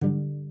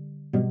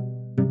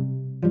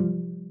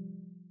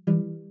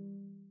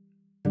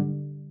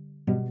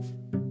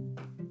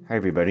Hi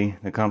everybody,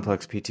 the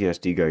Complex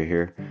PTSD guy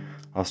here.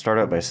 I'll start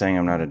out by saying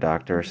I'm not a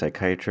doctor or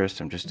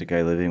psychiatrist. I'm just a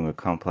guy living with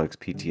complex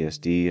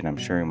PTSD, and I'm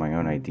sharing my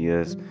own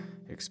ideas,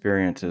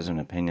 experiences, and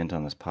opinions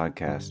on this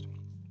podcast.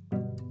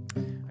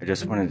 I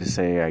just wanted to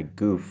say I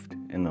goofed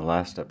in the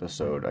last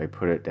episode. I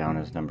put it down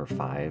as number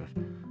 5.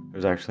 It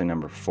was actually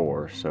number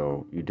 4,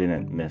 so you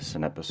didn't miss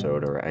an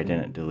episode, or I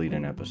didn't delete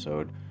an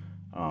episode.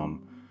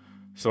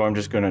 So I'm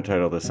just going to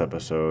title this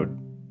episode,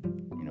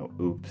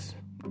 Oops,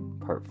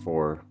 Part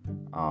 4.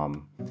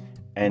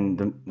 And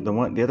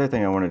the other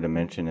thing I wanted to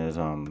mention is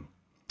I'm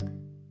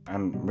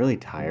really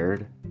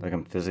tired. Like,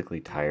 I'm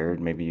physically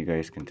tired. Maybe you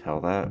guys can tell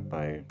that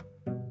by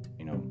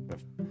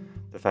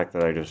the fact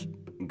that I just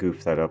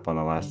goofed that up on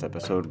the last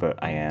episode,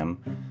 but I am.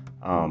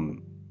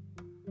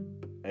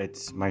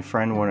 It's my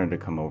friend wanted to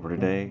come over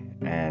today,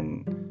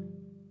 and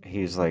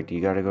he's like, "Do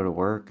you got to go to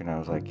work?" And I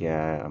was like,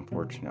 "Yeah,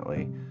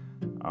 unfortunately."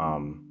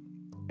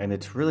 And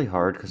it's really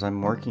hard because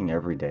I'm working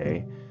every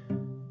day.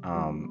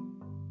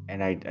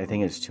 And I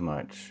think it's too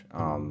much.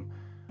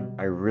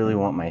 I really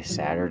want my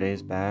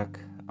Saturdays back.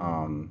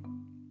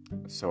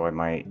 So I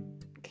might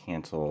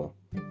cancel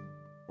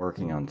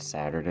working on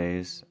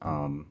Saturdays.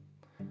 And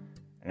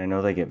I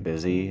know they get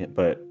busy,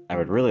 but I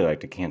would really like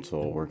to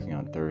cancel working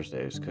on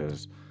Thursdays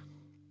because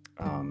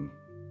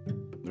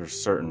there's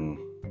certain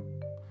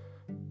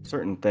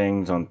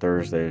things on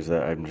Thursdays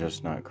that I'm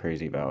just not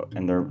crazy about,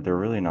 and they're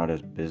really not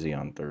as busy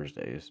on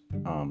Thursdays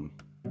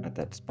at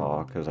that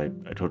spa, because I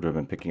told you I've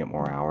been picking up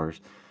more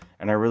hours,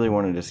 and I really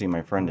wanted to see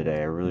my friend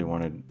today. I really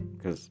wanted,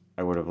 because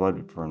I would have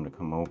loved for him to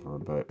come over,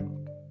 but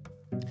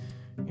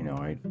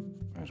I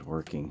was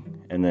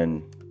working, and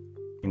then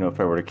if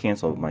I were to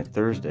cancel my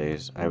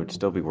Thursdays, I would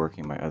still be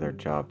working my other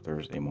job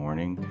Thursday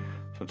morning,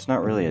 so it's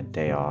not really a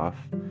day off.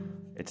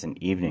 It's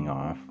an evening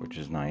off, which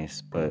is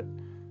nice, but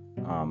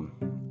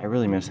I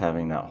really miss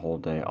having that whole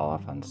day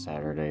off on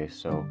Saturday.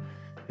 So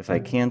if I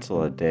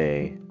cancel a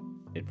day,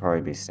 it'd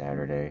probably be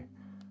Saturday.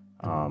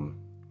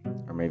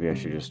 Or maybe I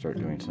should just start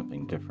doing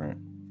something different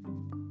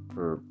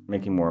for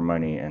making more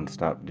money and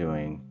stop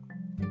doing,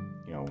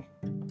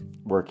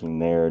 working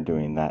there,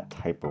 doing that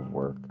type of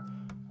work.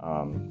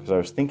 Because I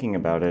was thinking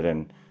about it,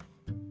 and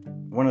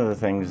one of the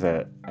things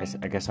that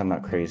I guess I'm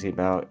not crazy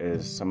about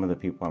is some of the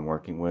people I'm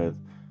working with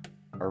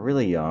are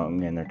really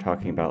young, and they're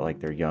talking about like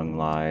their young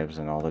lives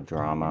and all the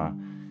drama,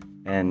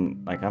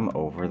 and like I'm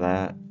over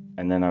that.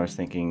 And then I was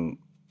thinking,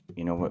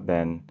 you know what,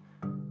 Ben,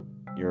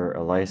 you're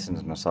a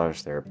licensed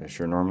massage therapist.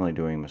 You're normally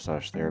doing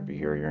massage therapy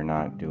here. You're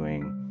not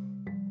doing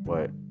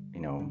what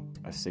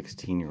a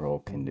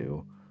 16-year-old can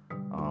do.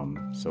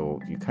 So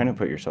you kind of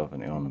put yourself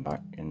in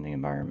the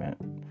environment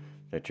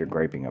that you're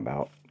griping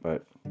about.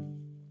 But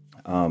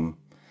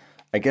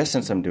I guess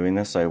since I'm doing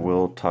this, I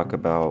will talk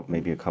about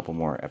maybe a couple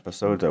more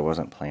episodes. I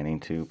wasn't planning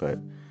to, but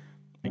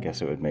I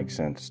guess it would make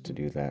sense to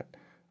do that.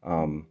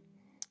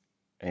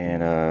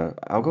 And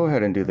I'll go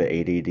ahead and do the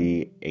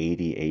ADD,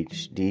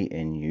 ADHD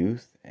in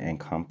youth and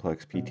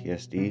complex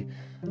PTSD.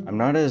 I'm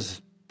not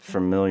as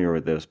familiar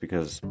with this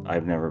because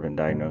I've never been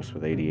diagnosed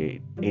with ADD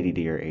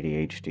or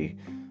ADHD.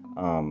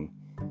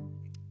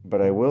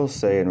 But I will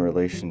say, in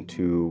relation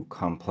to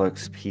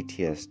complex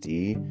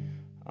PTSD,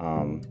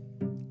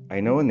 I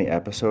know in the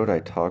episode I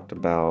talked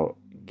about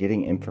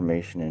getting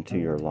information into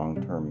your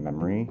long-term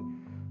memory,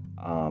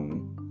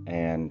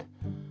 and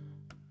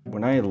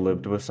when I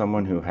lived with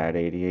someone who had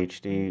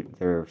ADHD,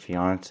 their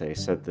fiance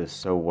said this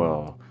so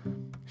well.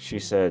 She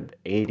said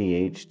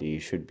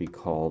ADHD should be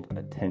called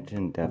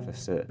attention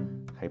deficit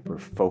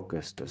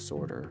hyperfocus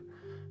disorder,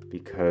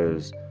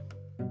 because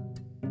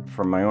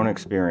from my own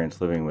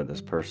experience living with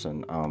this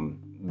person,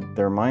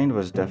 their mind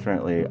was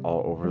definitely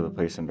all over the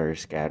place and very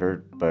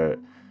scattered, but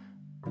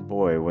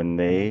boy, when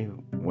they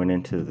went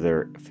into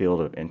their field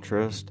of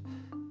interest,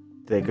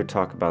 they could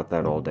talk about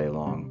that all day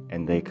long,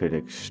 and they could be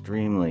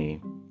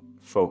extremely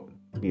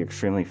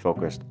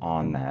focused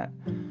on that.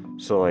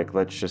 So, like,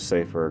 let's just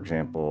say, for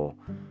example,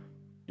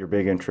 your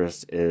big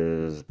interest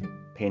is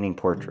painting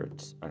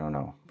portraits. I don't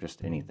know,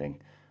 just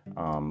anything.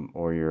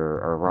 Or you're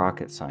a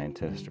rocket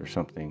scientist or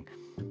something.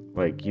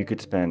 Like, you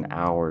could spend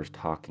hours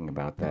talking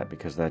about that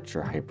because that's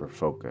your hyper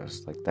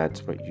focus. Like,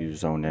 that's what you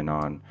zone in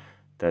on.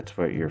 That's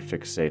what you're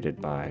fixated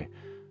by.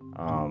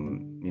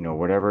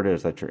 Whatever it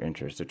is, that's your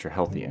interest. It's your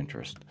healthy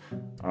interest.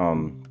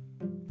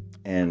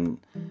 And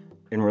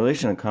in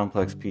relation to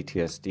complex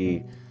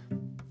PTSD,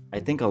 I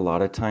think a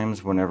lot of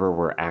times whenever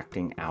we're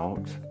acting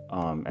out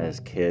as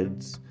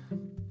kids,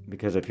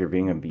 because if you're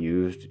being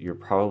abused, you're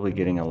probably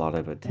getting a lot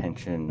of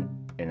attention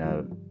in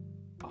a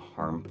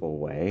harmful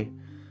way.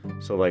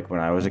 So like when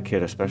I was a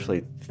kid,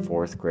 especially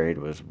 4th grade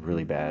was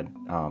really bad.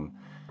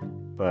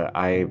 But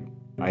I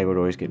would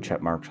always get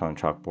check marks on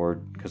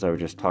chalkboard because I would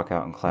just talk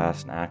out in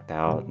class and act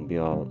out and be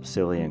all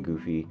silly and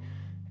goofy.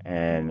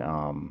 And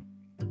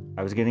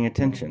I was getting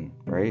attention,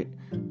 right?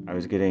 I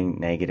was getting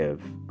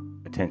negative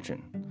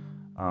attention.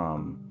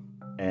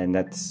 And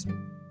that's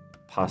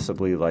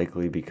possibly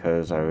likely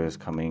because I was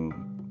coming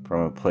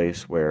from a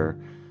place where,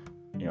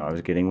 I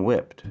was getting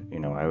whipped.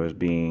 I was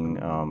being,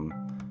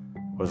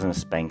 wasn't a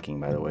spanking,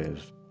 by the way. It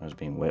was I was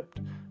being whipped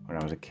when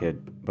I was a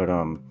kid. But,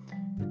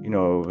 it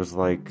was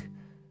like,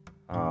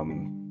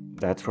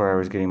 that's where I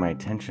was getting my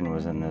attention,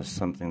 was in this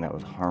something that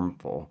was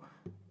harmful.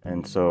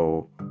 And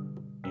so,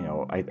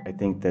 I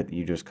think that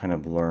you just kind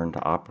of learn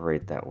to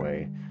operate that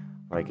way.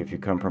 Like if you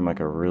come from like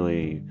a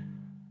really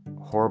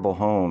horrible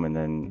home and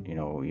then,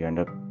 you end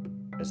up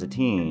as a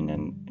teen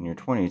and in your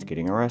 20s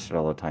getting arrested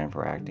all the time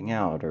for acting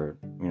out or,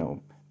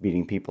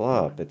 beating people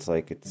up. It's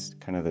like, it's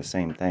kind of the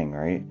same thing,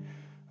 right?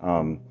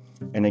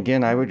 And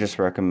again, I would just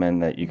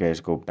recommend that you guys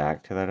go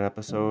back to that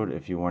episode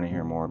if you want to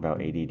hear more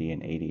about ADD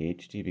and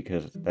ADHD,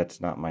 because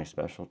that's not my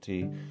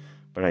specialty.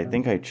 But I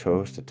think I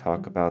chose to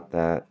talk about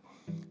that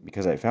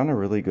because I found a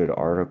really good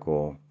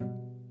article.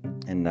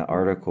 And the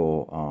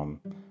article,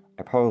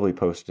 I probably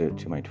posted it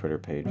to my Twitter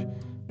page,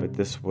 but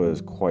this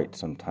was quite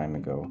some time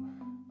ago.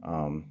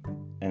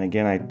 And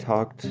again, I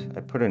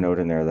put a note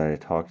in there that I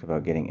talked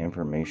about getting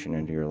information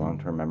into your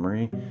long-term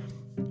memory.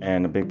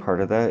 And a big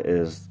part of that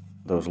is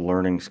those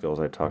learning skills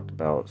I talked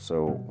about.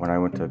 So when I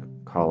went to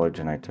college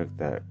and I took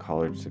that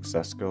college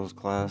success skills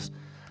class,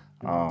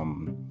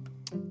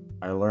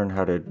 I learned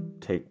how to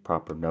take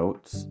proper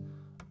notes.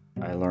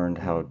 I learned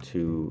how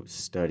to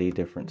study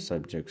different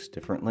subjects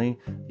differently.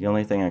 The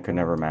only thing I could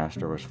never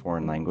master was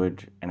foreign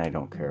language, and I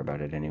don't care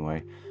about it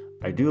anyway.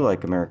 I do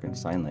like American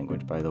Sign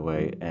Language, by the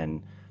way,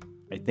 and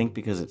I think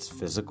because it's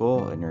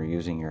physical and you're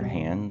using your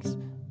hands,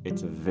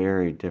 it's a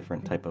very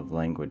different type of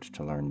language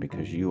to learn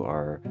because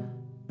you're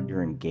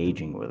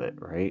engaging with it,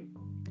 right?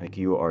 Like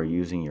you are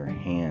using your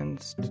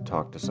hands to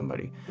talk to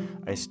somebody.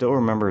 I still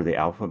remember the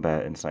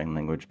alphabet in sign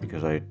language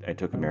because I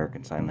took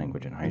American Sign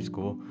Language in high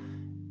school,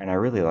 and I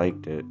really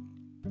liked it.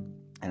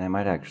 And I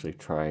might actually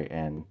try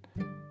and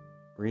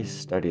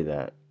restudy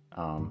that.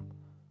 I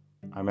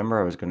remember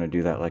I was going to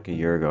do that like a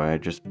year ago. I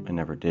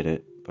never did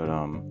it, but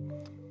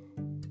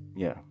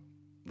yeah.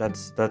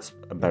 That's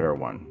a better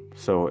one.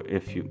 So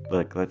if you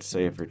let's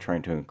say if you're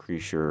trying to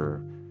increase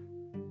your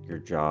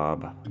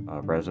job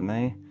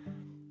resume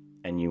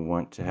and you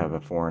want to have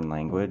a foreign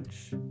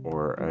language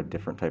or a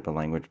different type of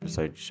language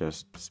besides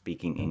just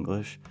speaking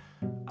English,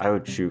 I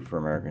would shoot for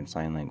American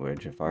Sign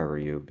Language if I were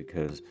you,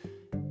 because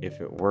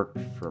if it worked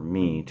for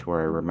me to where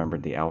I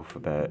remembered the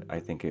alphabet, I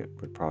think it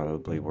would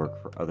probably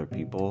work for other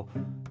people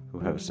who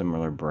have a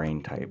similar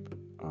brain type.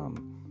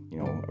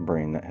 A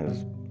brain that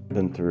has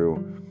been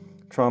through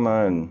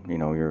trauma and,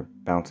 you're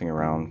bouncing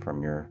around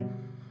from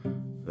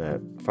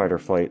that fight or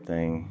flight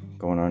thing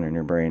going on in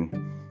your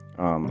brain.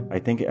 I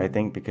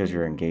think because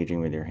you're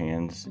engaging with your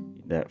hands,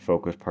 that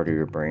focus part of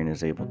your brain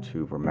is able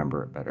to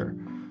remember it better.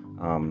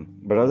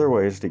 But other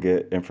ways to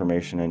get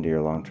information into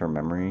your long-term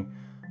memory,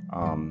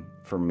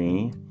 for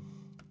me,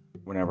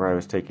 whenever I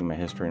was taking my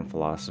history and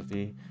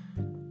philosophy,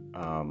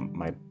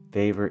 my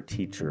favorite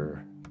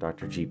teacher,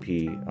 Dr.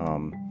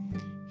 GP,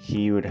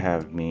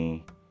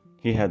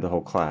 he had the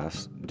whole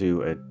class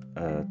do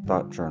a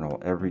thought journal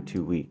every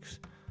 2 weeks.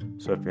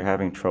 So if you're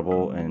having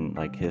trouble in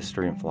like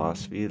history and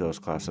philosophy, those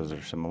classes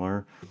are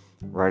similar.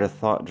 Write a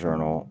thought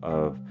journal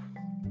of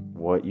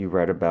what you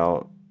read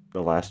about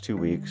the last 2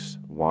 weeks,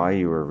 why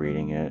you were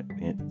reading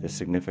it, the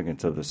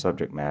significance of the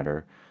subject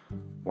matter,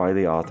 why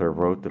the author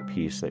wrote the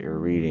piece that you're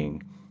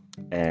reading,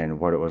 and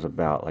what it was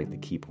about, like the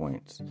key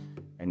points.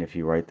 And if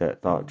you write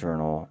that thought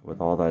journal with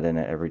all that in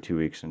it every 2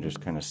 weeks and just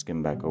kind of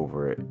skim back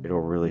over it,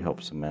 it'll really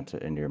help cement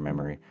it into your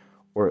memory,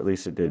 or at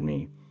least it did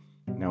me.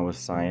 Now with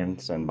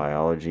science and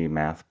biology,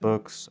 math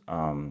books,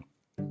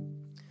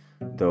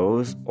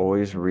 those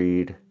always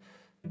read,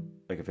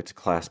 like if it's a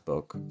class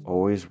book,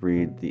 always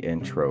read the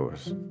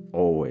intros,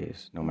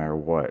 always, no matter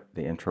what,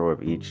 the intro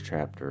of each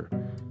chapter.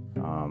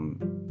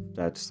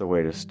 That's the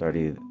way to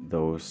study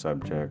those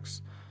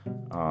subjects.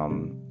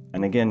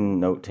 And again,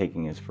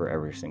 note-taking is for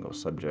every single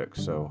subject,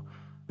 so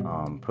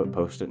put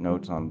post-it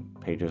notes on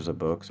pages of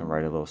books and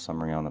write a little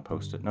summary on the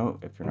post-it note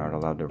if you're not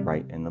allowed to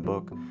write in the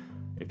book.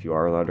 If you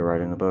are allowed to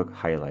write in the book,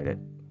 highlight it.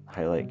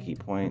 Highlight key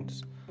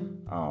points.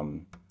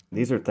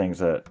 These are things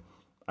that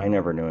I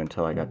never knew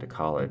until I got to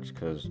college,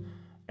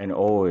 and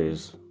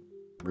always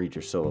read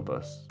your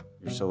syllabus.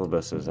 Your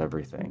syllabus is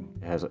everything.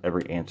 It has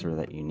every answer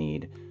that you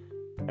need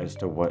as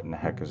to what in the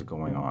heck is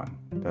going on.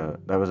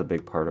 That was a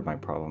big part of my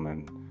problem,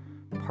 and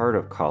part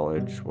of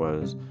college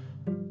was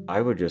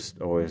I would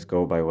just always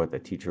go by what the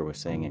teacher was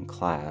saying in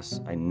class.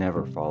 I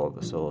never followed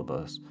the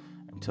syllabus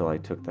until I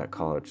took that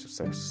college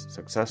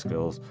success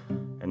skills,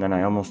 and then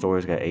I almost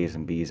always got A's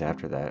and B's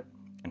after that.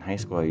 In high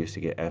school, I used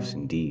to get F's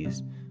and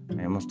D's.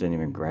 I almost didn't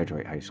even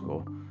graduate high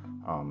school.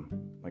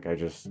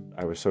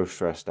 I was so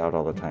stressed out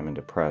all the time and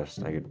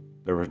depressed.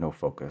 There was no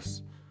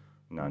focus,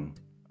 none.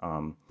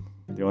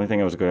 The only thing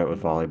I was good at was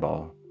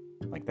volleyball.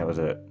 Like that was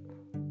it.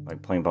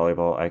 Like playing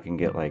volleyball, I can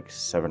get like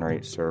 7 or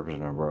 8 serves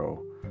in a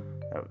row.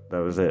 That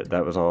was it.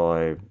 That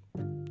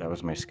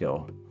was my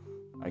skill.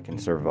 I can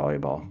serve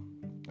volleyball.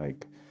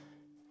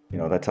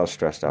 That's how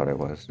stressed out I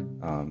was.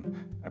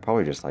 I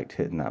probably just liked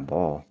hitting that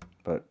ball.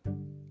 But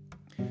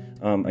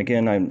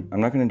again, I'm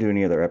not going to do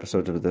any other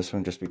episodes of this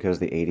one just because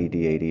the ADD,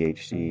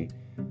 ADHD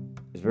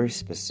is a very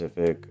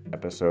specific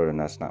episode, and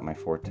that's not my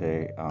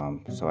forte.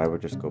 So I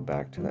would just go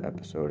back to the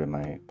episode in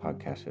my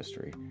podcast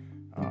history.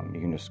 You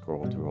can just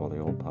scroll through all the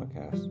old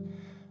podcasts.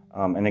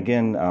 And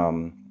again,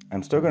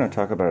 I'm still going to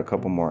talk about a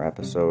couple more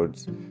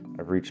episodes.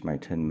 I've reached my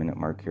 10-minute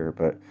mark here,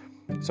 but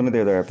some of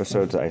the other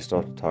episodes that I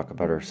still have to talk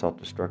about are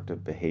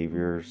self-destructive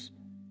behaviors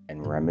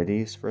and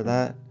remedies for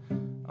that.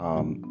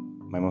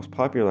 My most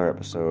popular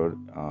episode,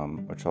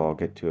 which I'll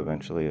get to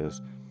eventually,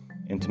 is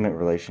intimate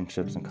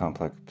relationships and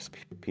complex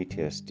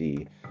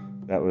PTSD.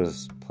 That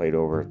was played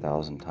over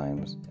 1,000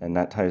 times, and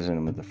that ties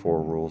in with the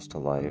 4 rules to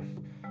life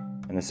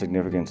and the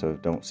significance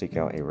of don't seek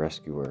out a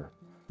rescuer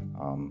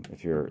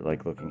if you're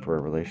looking for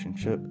a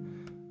relationship.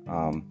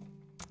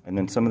 And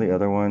then some of the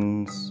other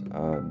ones,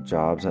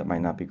 jobs that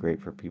might not be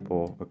great for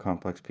people with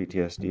complex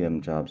PTSD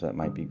and jobs that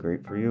might be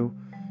great for you.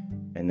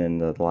 And then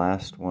the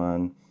last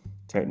one,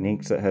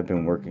 techniques that have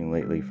been working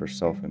lately for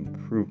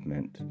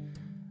self-improvement.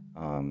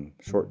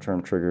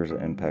 Short-term triggers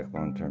that impact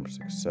long-term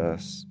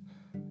success.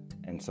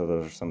 And so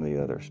those are some of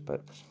the others.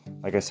 But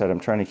like I said, I'm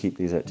trying to keep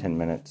these at 10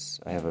 minutes.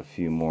 I have a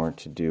few more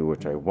to do,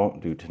 which I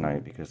won't do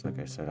tonight because, like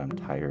I said, I'm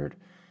tired.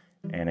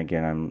 And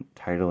again, I'm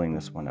titling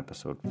this one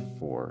episode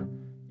 4,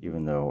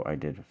 even though I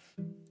did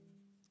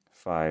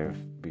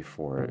 5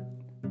 before it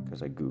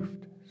because I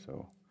goofed.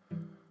 So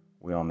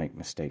we all make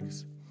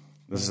mistakes.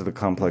 This is the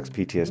Complex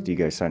PTSD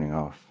guy signing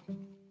off.